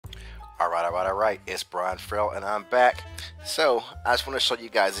Alright, it's Brian Frell and I'm back. So I just want to show you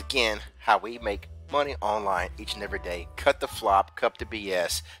guys again how we make money online each and every day. Cut the flop, cut the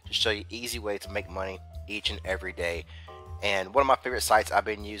BS, to show you easy way to make money each and every day. And one of my favorite sites I've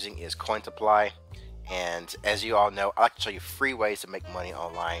been using is Cointiply. And as you all know, I like to show you free ways to make money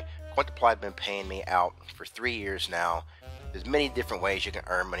online. Cointiply has been paying me out for 3 years now. There's many different ways you can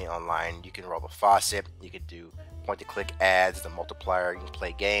earn money online. You can roll the faucet, you can do point-to-click ads, the multiplier, you can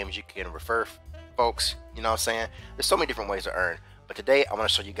play games, you can refer folks, you know what I'm saying? There's so many different ways to earn. But today I want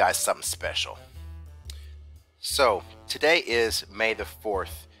to show you guys something special. So today is May the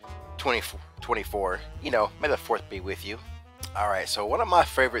 4th, 2024. You know, may the 4th be with you. Alright, so one of my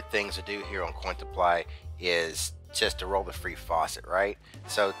favorite things to do here on Cointiply is just to roll the free faucet, right?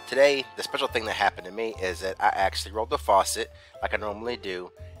 So today, the special thing that happened to me is that I actually rolled the faucet like I normally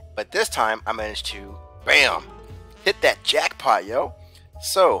do, but this time I managed to, bam, hit that jackpot, yo.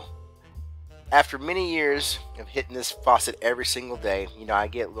 So after many years of hitting this faucet every single day, you know, I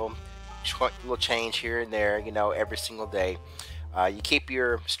get a little change here and there, you know, every single day. You keep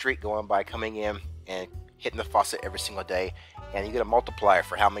your streak going by coming in and hitting the faucet every single day, and you get a multiplier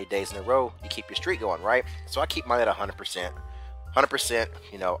for how many days in a row you keep your streak going, right? So I keep mine at 100%.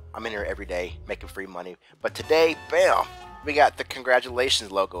 You know, I'm in here every day making free money. But today, bam, we got the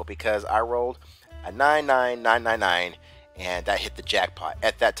congratulations logo because I rolled a 99999 and that hit the jackpot.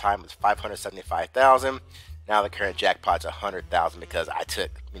 At that time it was 575,000. Now the current jackpot's 100,000 because I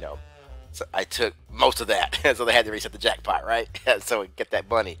took, you know, so I took most of that. So they had to reset the jackpot, right? So we get that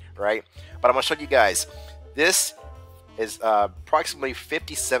money, right? But I'm gonna show you guys. This is approximately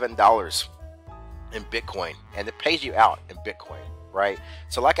 $57 in Bitcoin, and it pays you out in Bitcoin, right?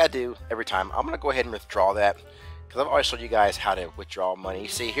 So like I do every time, I'm gonna go ahead and withdraw that because I've always showed you guys how to withdraw money.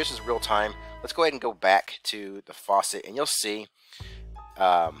 See, here's this real time. Let's go ahead and go back to the faucet, and you'll see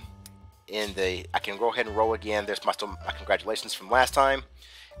I can go ahead and roll again. There's my congratulations from last time,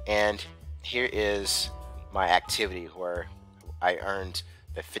 and here is my activity where I earned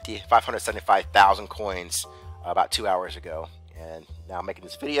the 575,000 coins about 2 hours ago, and now I'm making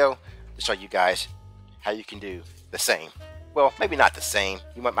this video to show you guys how you can do the same. Well, maybe not the same.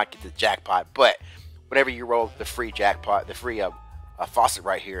 You might get the jackpot, but whenever you roll the free jackpot, the free faucet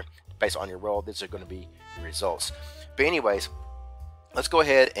right here, based on your roll, these are going to be your results. But anyways, let's go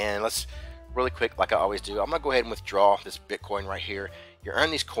ahead and let's really quick, like I always do. I'm gonna go ahead and withdraw this Bitcoin right here. You earn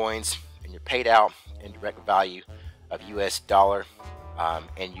these coins, and you're paid out in direct value of US dollar.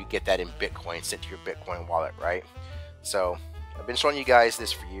 And you get that in Bitcoin sent to your Bitcoin wallet, right? So I've been showing you guys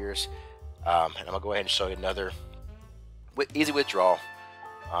this for years, and I'm gonna go ahead and show you another easy withdrawal,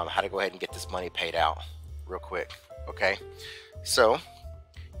 how to go ahead and get this money paid out real quick. Okay, so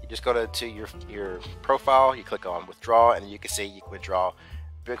you just go to your profile, you click on withdraw, and you can see you can withdraw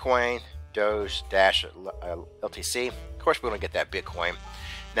Bitcoin, Doge, Dash, LTC. Of course, we're gonna get that Bitcoin.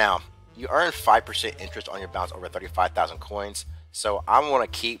 Now you earn 5% interest on your balance over 35,000 coins. So I want to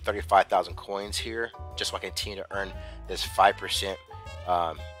keep 35,000 coins here just so I can continue to earn this 5%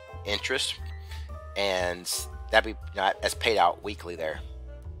 interest, and that be that's paid out weekly there,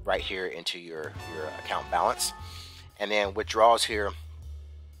 right here into your account balance. And then withdrawals here,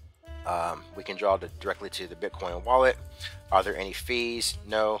 we can draw directly to the Bitcoin wallet. Are there any fees?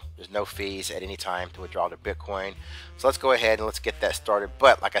 No, there's no fees at any time to withdraw to Bitcoin. So let's go ahead and let's get that started.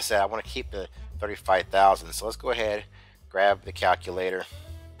 But like I said, I want to keep the 35,000. So let's go ahead, grab the calculator,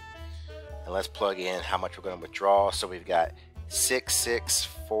 and let's plug in how much we're going to withdraw. So we've got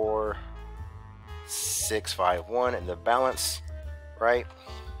 664,651 in the balance, right?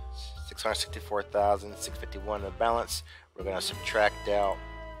 664,651 in the balance. We're going to subtract out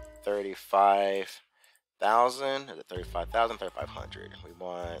 35,000. Is it 35,000? 3,500. We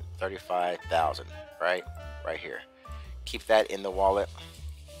want 35,000, right? Right here. Keep that in the wallet.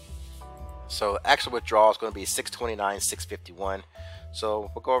 So actual withdrawal is going to be 629,651. So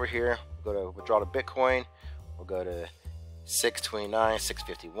we'll go over here, go to withdraw to Bitcoin. We'll go to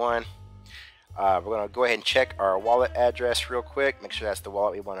 629,651. We're going to go ahead and check our wallet address real quick. Make sure that's the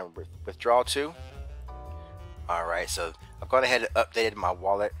wallet we want to withdraw to. All right, so I've gone ahead and updated my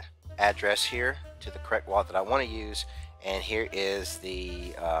wallet address here to the correct wallet that I want to use. And here is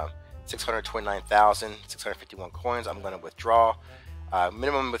the 629,651 coins I'm going to withdraw.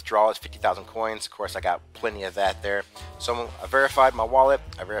 Minimum withdrawal is 50,000 coins. Of course, I got plenty of that there. So I verified my wallet.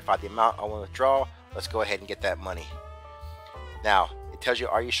 I verified the amount I want to withdraw. Let's go ahead and get that money. Now, it tells you,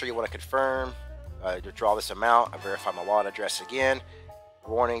 are you sure you want to confirm to withdraw this amount? I verified my wallet address again.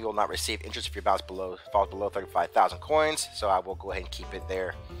 Warning, you will not receive interest if your balance falls below 35,000 coins. So I will go ahead and keep it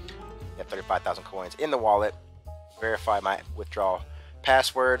there. You have 35,000 coins in the wallet. Verify my withdrawal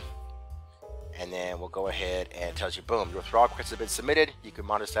password. and then we'll go ahead and it tells you, boom, your withdrawal request has been submitted. You can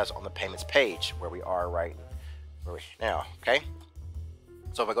monitor status on the payments page where we are right now. Okay,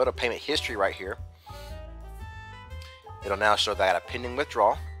 so if I go to payment history right here, it'll now show that I got a pending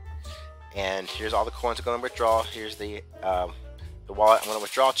withdrawal, and here's all the coins I'm going to withdraw. Here's the wallet I'm going to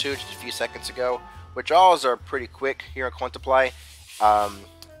withdraw to just a few seconds ago. Withdrawals are pretty quick here on Cointiply.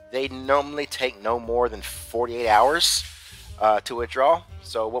 They normally take no more than 48 hours to withdraw.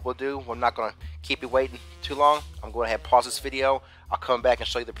 So what we'll do, we're not going to keep you waiting too long. I'm going to have pause this video. I'll come back and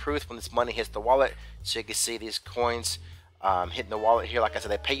show you the proof when this money hits the wallet, so you can see these coins hitting the wallet here. Like I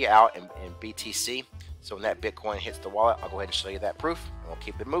said, they pay you out in BTC. So when that Bitcoin hits the wallet, I'll go ahead and show you that proof, and we'll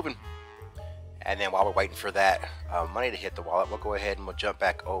keep it moving. And then while we're waiting for that money to hit the wallet, we'll go ahead and we'll jump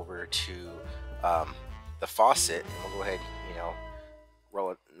back over to the faucet, and we'll go ahead and,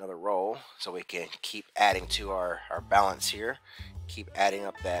 roll another roll so we can keep adding to our balance here. Keep adding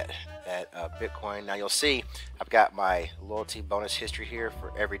up that Bitcoin. Now you'll see I've got my loyalty bonus history here.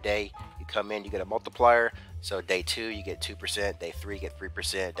 For every day you come in, you get a multiplier. So day 2 you get 2%, day 3 you get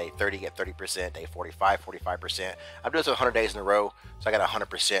 3%, day 30 you get 30%, day 45 45%. I'm doing this 100 days in a row, so I got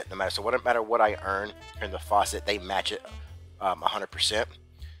 100% no matter. So no matter what I earn here in the faucet, they match it 100%.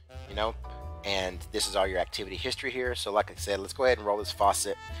 And this is all your activity history here. So like I said, let's go ahead and roll this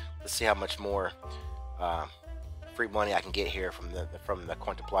faucet. Let's see how much more free money I can get here from the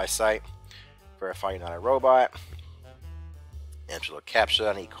Cointiply site. Verify you're not a robot. Enter a captcha.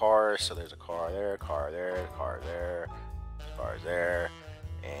 I need cars, so there's a car there, car there, car there, cars there,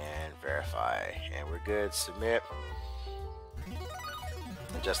 and verify, and we're good. Submit.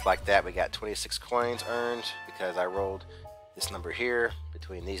 And just like that, we got 26 coins earned because I rolled this number here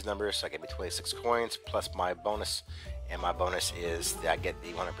between these numbers, so I get me 26 coins plus my bonus, and my bonus is that I get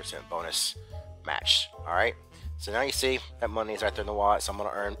the 100% bonus match. All right. So now you see that money is right there in the wallet, so I'm going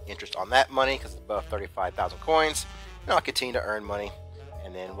to earn interest on that money because it's above 35,000 coins. And I'll continue to earn money,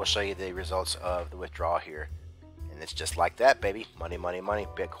 and then we'll show you the results of the withdrawal here. And it's just like that, baby. Money, money, money.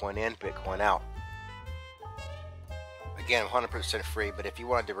 Bitcoin in, Bitcoin out. Again, 100% free, but if you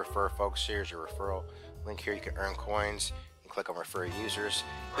wanted to refer folks, here's your referral link here. You can earn coins and click on refer users.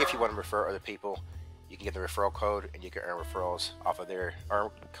 If you want to refer other people, you can get the referral code and you can earn referrals off of earn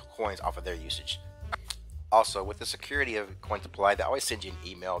coins off of their usage. Also, with the security of Cointiply, they always send you an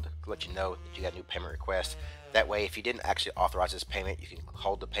email to let you know that you got a new payment request. That way, if you didn't actually authorize this payment, you can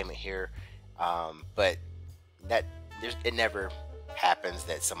hold the payment here. But it never happens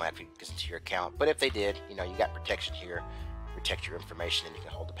that someone actually gets into your account. But if they did, you got protection here, protect your information, and you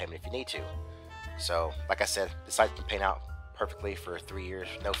can hold the payment if you need to. So, like I said, the site's been paying out perfectly for 3 years,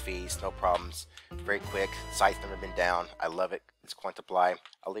 no fees, no problems, very quick. The site's never been down. I love it. It's Cointiply.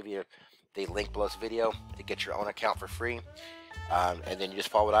 I'll leave you the link below this video to get your own account for free. And then you just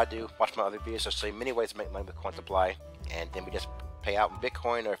follow what I do, watch my other videos. I'll show you many ways to make money with Cointiply, and then we just pay out in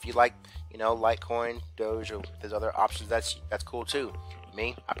Bitcoin, or if you like, Litecoin, Doge, or there's other options. That's cool too.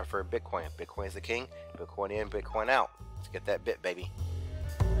 Me, I prefer Bitcoin. Bitcoin is the king. Bitcoin in, Bitcoin out. Let's get that bit, baby.